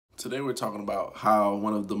Today we're talking about how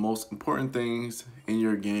one of the most important things in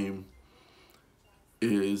your game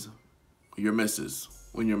is your misses.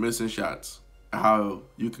 When you're missing shots, how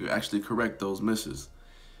you can actually correct those misses.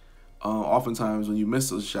 Oftentimes when you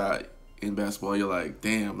miss a shot in basketball, you're like,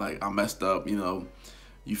 damn, like I messed up, you know.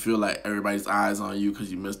 You feel like everybody's eyes on you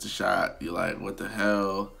because you missed a shot. You're like, what the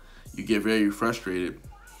hell? You get very frustrated.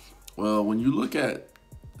 Well, when you look at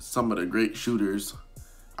some of the great shooters,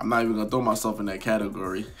 I'm not even going to throw myself in that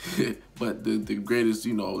category, but the greatest,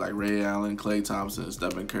 you know, like Ray Allen, Klay Thompson,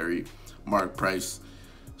 Stephen Curry, Mark Price,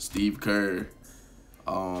 Steve Kerr,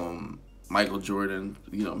 Michael Jordan,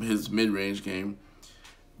 you know, his mid-range game,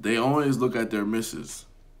 they always look at their misses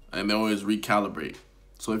and they always recalibrate.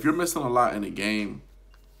 So if you're missing a lot in a game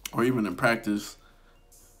or even in practice,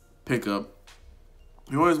 pickup,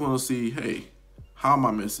 you always want to see, hey, how am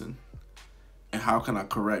I missing and how can I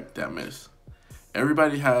correct that miss?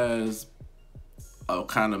 Everybody has a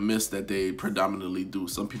kind of miss that they predominantly do.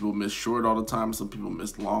 Some people miss short all the time. Some people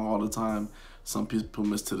miss long all the time. Some people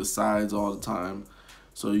miss to the sides all the time.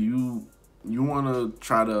 So you want to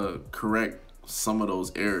try to correct some of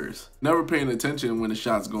those errors. Never paying attention when the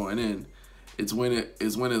shot's going in. It's when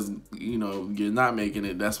it's you know, you're not making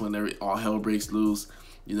it. That's when all hell breaks loose.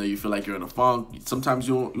 You know, you feel like you're in a funk. Sometimes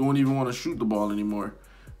you won't even want to shoot the ball anymore.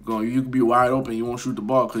 You could be wide open. You won't shoot the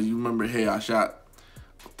ball because you remember, hey, I shot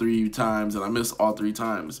 3 times and I missed all 3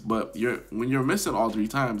 times. But when you're missing all 3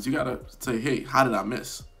 times, you gotta say, hey, how did I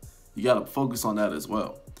miss? You gotta focus on that as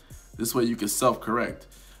well. This way you can self-correct.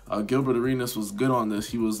 Gilbert Arenas was good on this.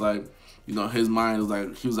 He was like, you know, his mind was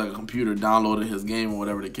like, he was like a computer downloading his game or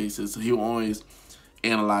whatever the case is. So he will always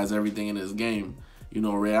analyze everything in his game. You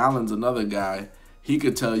know, Ray Allen's another guy. He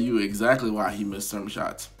could tell you exactly why he missed certain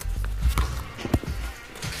shots.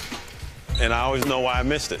 And I always know why I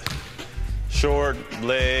missed it. Short,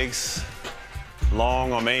 legs,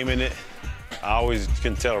 long, I'm aiming it. I always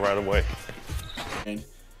can tell right away. And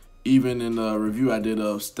even in the review I did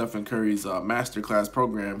of Stephen Curry's masterclass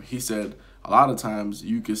program, he said a lot of times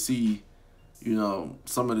you can see, you know,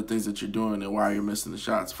 some of the things that you're doing and why you're missing the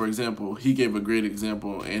shots. For example, he gave a great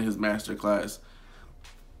example in his masterclass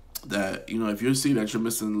that, you know, if you see that you're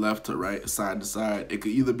missing left to right, side to side, it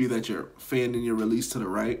could either be that you're fanning your release to the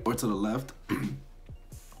right or to the left,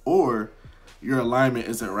 or your alignment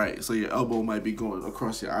isn't right. So your elbow might be going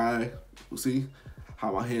across your eye. You see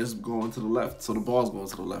how my hand's going to the left, so the ball's going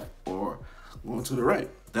to the left or going to the right.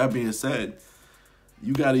 That being said,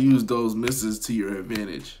 you got to use those misses to your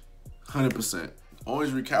advantage, 100%.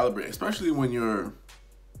 Always recalibrate, especially when you're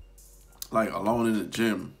like alone in the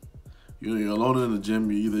gym. You know, you're alone in the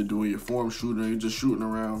gym, you're either doing your form shooting or you're just shooting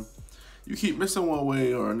around. You keep missing one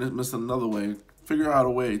way or missing another way, figure out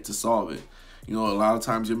a way to solve it. You know, a lot of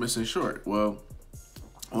times you're missing short. Well,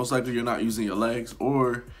 most likely you're not using your legs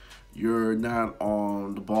or you're not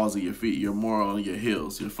on the balls of your feet. You're more on your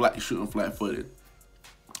heels. You're shooting flat-footed.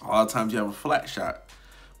 A lot of times you have a flat shot.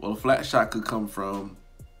 Well, a flat shot could come from,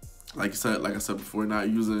 like I said before, not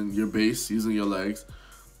using your base, using your legs.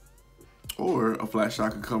 Or a flat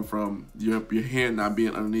shot could come from your hand not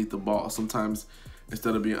being underneath the ball. Sometimes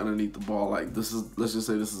instead of being underneath the ball, like this is, let's just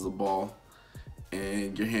say this is a ball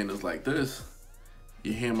and your hand is like this,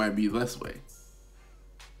 your hand might be this way.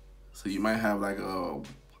 So you might have like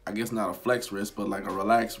I guess not a flex wrist, but like a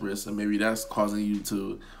relaxed wrist, and maybe that's causing you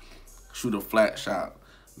to shoot a flat shot.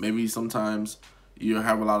 Maybe sometimes you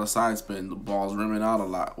have a lot of side spin, the ball's rimming out a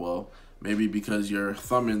lot. Well, maybe because you're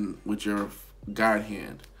thumbing with your guide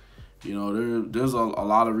hand. You know, there's a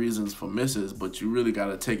lot of reasons for misses, but you really got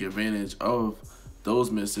to take advantage of those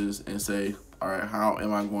misses and say, all right, how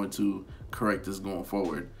am I going to correct this going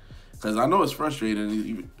forward? Because I know it's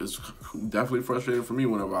frustrating. It's definitely frustrating for me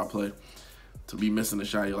whenever I play to be missing a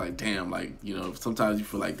shot. You're like, damn, like, you know, sometimes you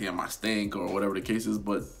feel like, damn, I stink or whatever the case is,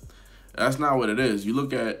 but that's not what it is. You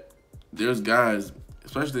look at, there's guys,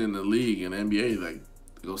 especially in the league and the NBA, like,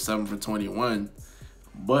 they go 7 for 21,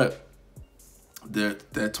 but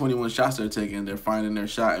that 21 shots they're taking, they're finding their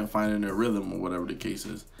shot and finding their rhythm or whatever the case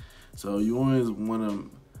is. So you always want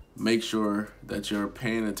to make sure that you're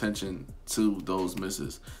paying attention to those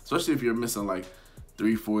misses, especially if you're missing like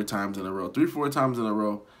 3-4 times in a row. 3-4 times in a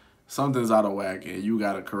row, something's out of whack and you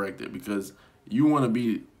got to correct it, because you want to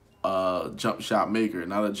be a jump shot maker,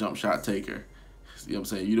 not a jump shot taker. You know what I'm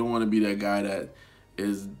saying? You don't want to be that guy that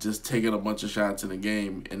is just taking a bunch of shots in a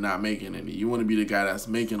game and not making any. You want to be the guy that's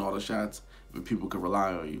making all the shots and people can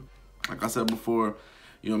rely on you. Like I said before,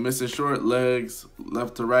 you know, missing short, legs,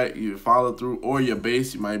 left to right, you follow through, or your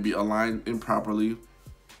base, you might be aligned improperly.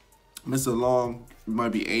 Missing long, you might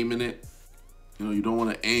be aiming it. You know, you don't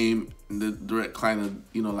want to aim in the direct kind of,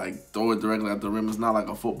 you know, like throw it directly at the rim. It's not like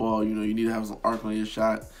a football. You know, you need to have some arc on your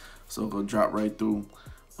shot so it'll drop right through.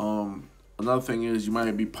 Another thing is you might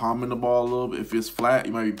be palming the ball a little bit. If it's flat,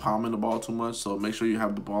 you might be palming the ball too much. So make sure you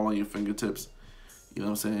have the ball on your fingertips. You know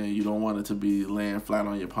what I'm saying? You don't want it to be laying flat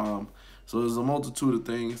on your palm. So there's a multitude of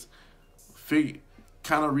things.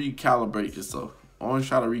 Kind of recalibrate yourself. Always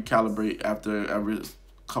try to recalibrate after every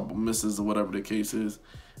couple misses or whatever the case is.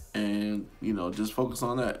 And, you know, just focus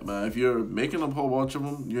on that. But if you're making a whole bunch of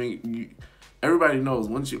them, everybody knows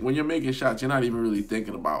when you're making shots, you're not even really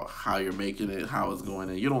thinking about how you're making it, how it's going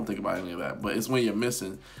in. You don't think about any of that. But it's when you're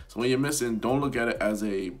missing. So when you're missing, don't look at it as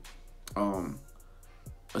a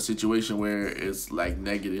situation where it's like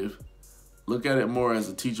negative. Look at it more as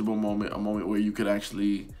a teachable moment, a moment where you could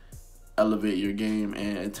actually elevate your game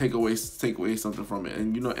and take away something from it.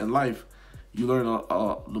 And, you know, in life, you learn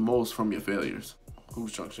the most from your failures.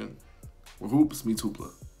 Hoops Junction, where hoops meets hoopla.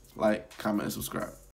 Like, comment, and subscribe.